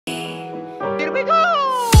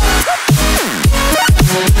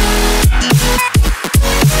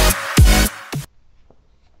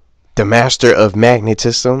the master of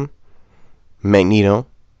magnetism, Magneto.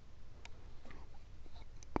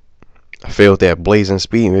 I failed that blazing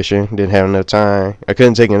speed mission. Didn't have enough time. I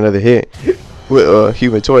couldn't take another hit with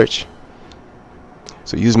Human Torch.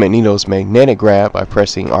 So use Magneto's magnetic grab by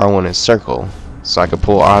pressing R1 in circle, so I could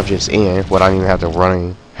pull objects in without even have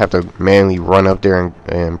to manually run up there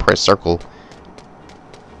and press circle.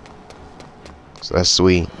 So that's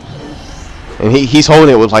sweet. And he's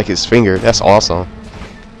holding it with like his finger. That's awesome.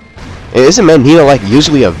 And isn't Magneto like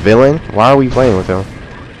usually a villain? Why are we playing with him?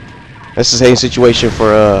 That's the same situation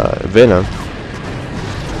for Venom.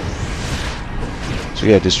 So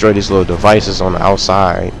yeah, destroy these little devices on the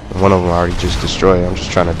outside. One of them I already just destroyed. I'm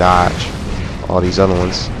just trying to dodge all these other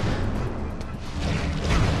ones.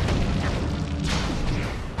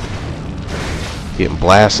 Getting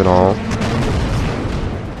blasted on.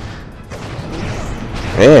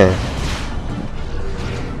 Man.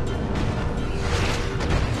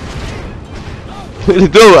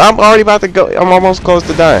 Dude, I'm already about to go. I'm almost close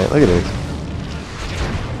to dying. Look at this.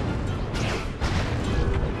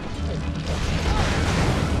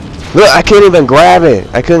 Look, I can't even grab it.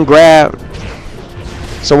 I couldn't grab.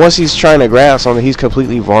 So once he's trying to grab something, he's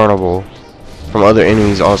completely vulnerable from other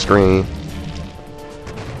enemies on screen.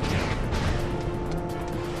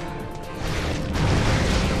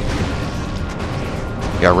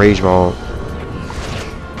 Got rage mode.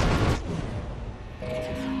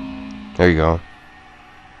 There you go.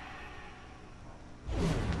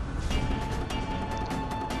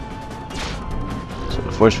 So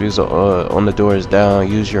the force fuse on the door is down.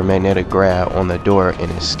 Use your magnetic grab on the door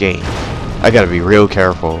and escape. I gotta be real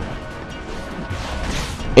careful.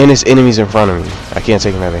 And there's enemies in front of me. I can't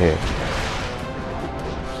take another hit.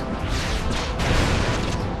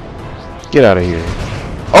 Get out of here.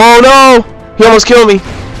 Oh no! He almost killed me.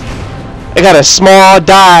 I got a small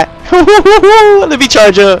dot. Let me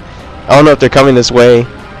charge up. I don't know if they're coming this way.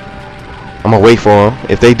 I'm gonna wait for them.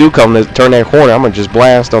 If they do come to turn that corner, I'm gonna just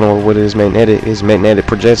blast on them with his magnetic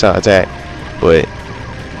projectile attack. But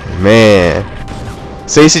man,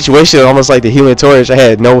 same situation, almost like the Human Torch. I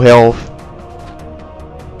had no health.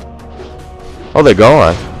 Oh, they're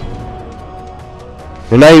gone.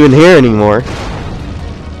 They're not even here anymore.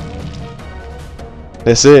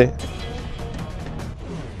 That's it.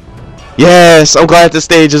 Yes, I'm glad the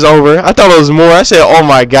stage is over. I thought it was more. I said, oh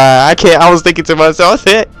my god, I can't. I was thinking to myself,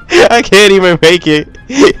 I can't even make it.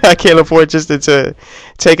 I can't afford just to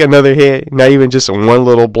take another hit. Not even just one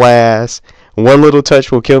little blast. One little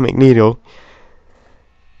touch will kill Magneto.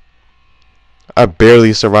 I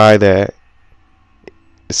barely survived that.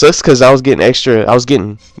 It's just because I was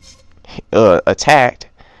getting attacked.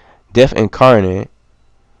 Death incarnate.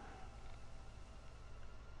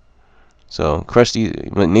 So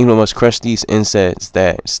Magneto must crush these insects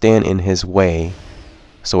that stand in his way.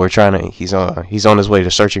 So we're trying to. He's on his way to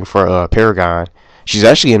searching for Paragon. She's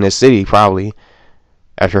actually in this city probably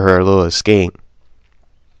after her little escape.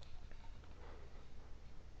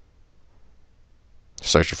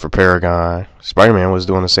 Searching for Paragon. Spider-Man was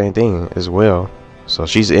doing the same thing as well. So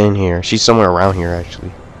she's in here. She's somewhere around here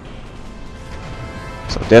actually.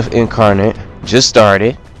 So Death Incarnate just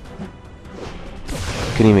started.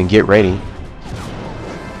 Couldn't even get ready.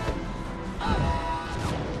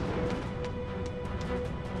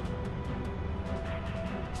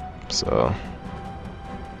 So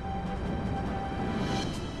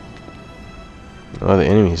no other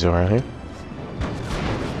enemies around here.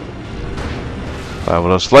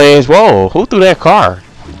 With those flames. Whoa, who threw that car?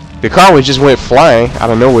 The car just went flying out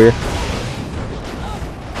of nowhere.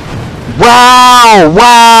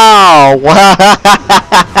 Wow! Wow!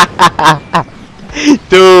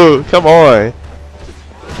 Dude, come on.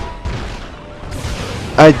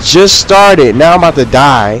 I just started. Now I'm about to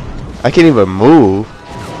die. I can't even move.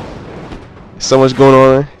 So much going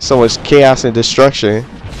on. So much chaos and destruction.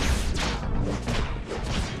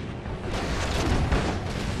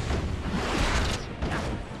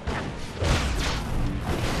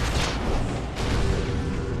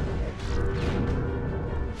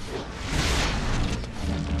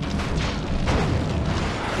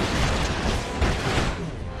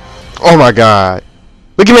 Oh my god.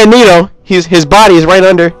 Look at Magneto. His body is right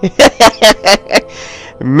under.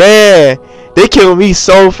 Man, they killed me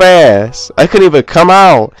so fast. I couldn't even come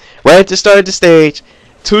out. Right at the start of the stage,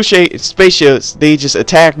 two spaceships, they just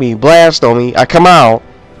attack me, blast on me. I come out,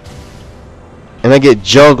 and I get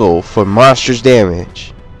juggled for monstrous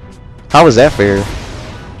damage. How is that fair?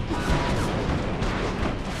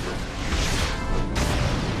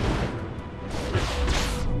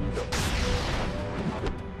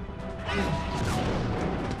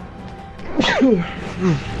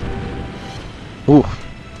 Ooh,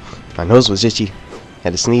 My nose was itchy.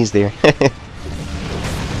 Had to sneeze there.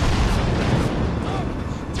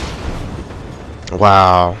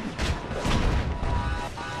 Wow.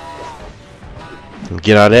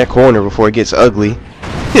 Get out of that corner before it gets ugly.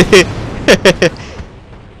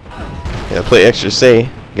 Yeah, play extra safe.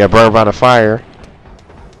 Got burned by the fire.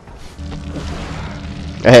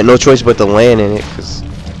 I had no choice but to land in it because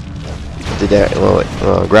did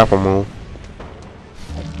that grapple move.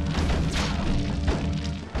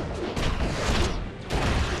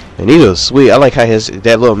 And he was sweet. I like how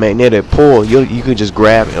that little magnetic pull. You could just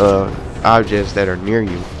grab objects that are near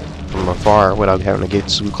you from afar without having to get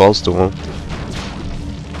too close to them.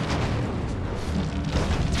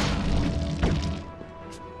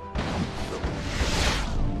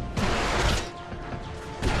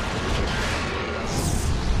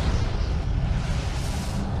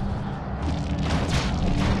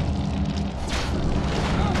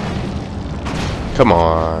 Come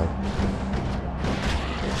on.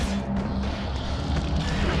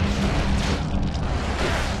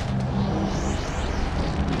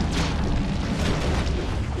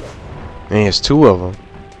 Man, it's two of them.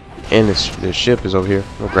 And the ship is over here.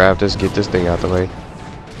 I'll grab this, get this thing out the way.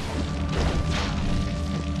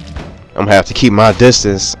 I'm gonna have to keep my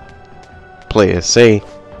distance. Play it safe.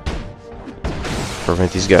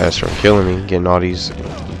 Prevent these guys from killing me. Getting all these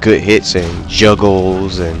good hits and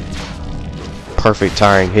juggles and perfect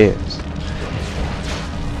tiring hits.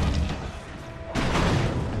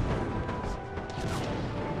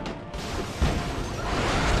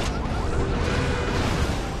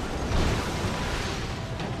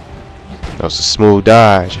 That was a smooth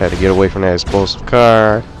dodge. Had to get away from that explosive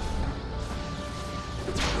car.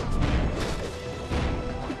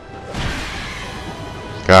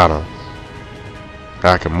 Got him.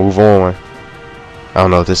 I can move on. I don't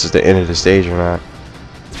know if this is the end of the stage or not.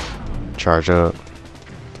 Charge up.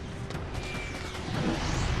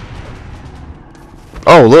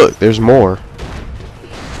 Oh, look, there's more.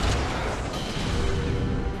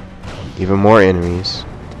 Even more enemies.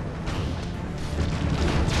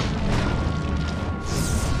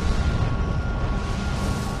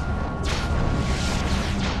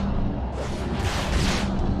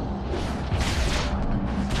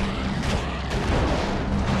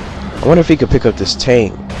 I wonder if he could pick up this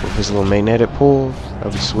tank with his little magnetic pull.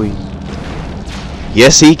 That'd be sweet.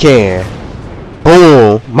 Yes, he can.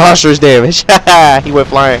 Boom! Monstrous damage. He went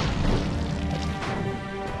flying.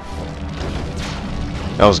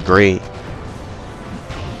 That was great.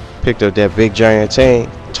 Picked up that big giant tank.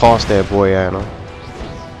 Tossed that boy at him.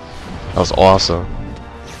 That was awesome.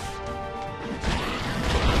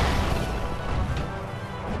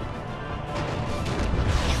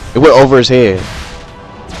 It went over his head.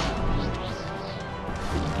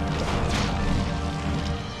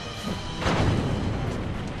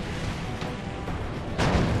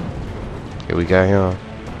 Okay, we got him.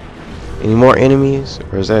 Any more enemies?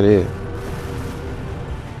 Or is that it?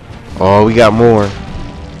 Oh, we got more.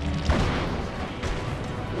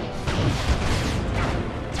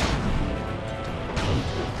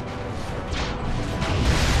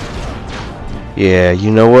 Yeah,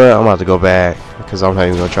 you know what? I'm about to go back because I'm not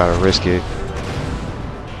even gonna try to risk it.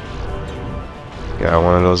 Got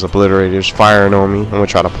one of those obliterators firing on me. I'm gonna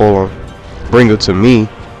try to pull him, bring him to me.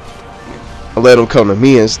 I'll let him come to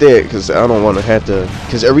me instead because I don't want to have to.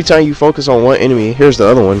 Because every time you focus on one enemy, here's the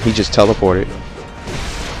other one. He just teleported.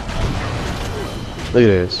 Look at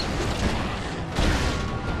this.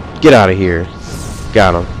 Get out of here.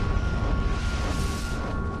 Got him.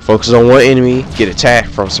 Focus on one enemy, get attacked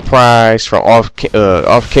from surprise, from off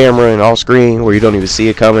camera and off screen where you don't even see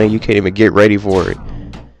it coming. You can't even get ready for it.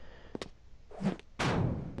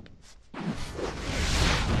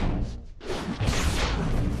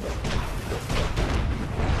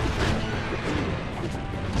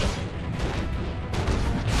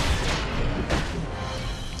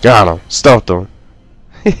 Got him. Stumped him.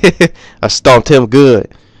 I stomped him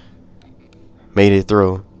good. Made it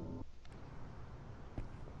through.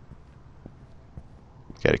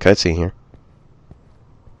 Got a cutscene here.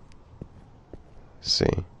 Let's see.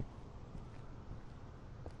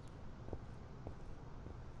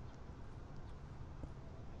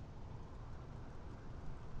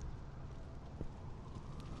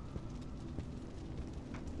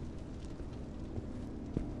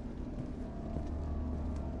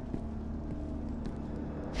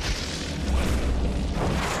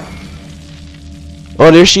 Oh,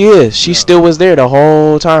 there she is. She still was there the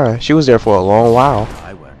whole time. She was there for a long while.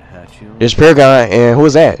 There's Paragon, and who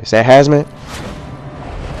is that? Is that Hazmat?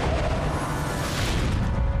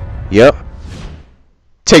 Yep.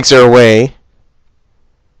 Takes her away.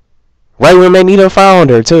 Right when Magneto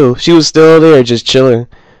found her, too. She was still there, just chilling.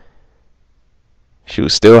 She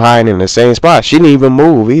was still hiding in the same spot. She didn't even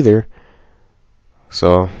move, either.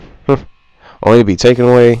 So, only to be taken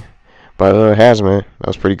away by the hazmat. That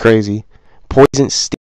was pretty crazy. Poison steel.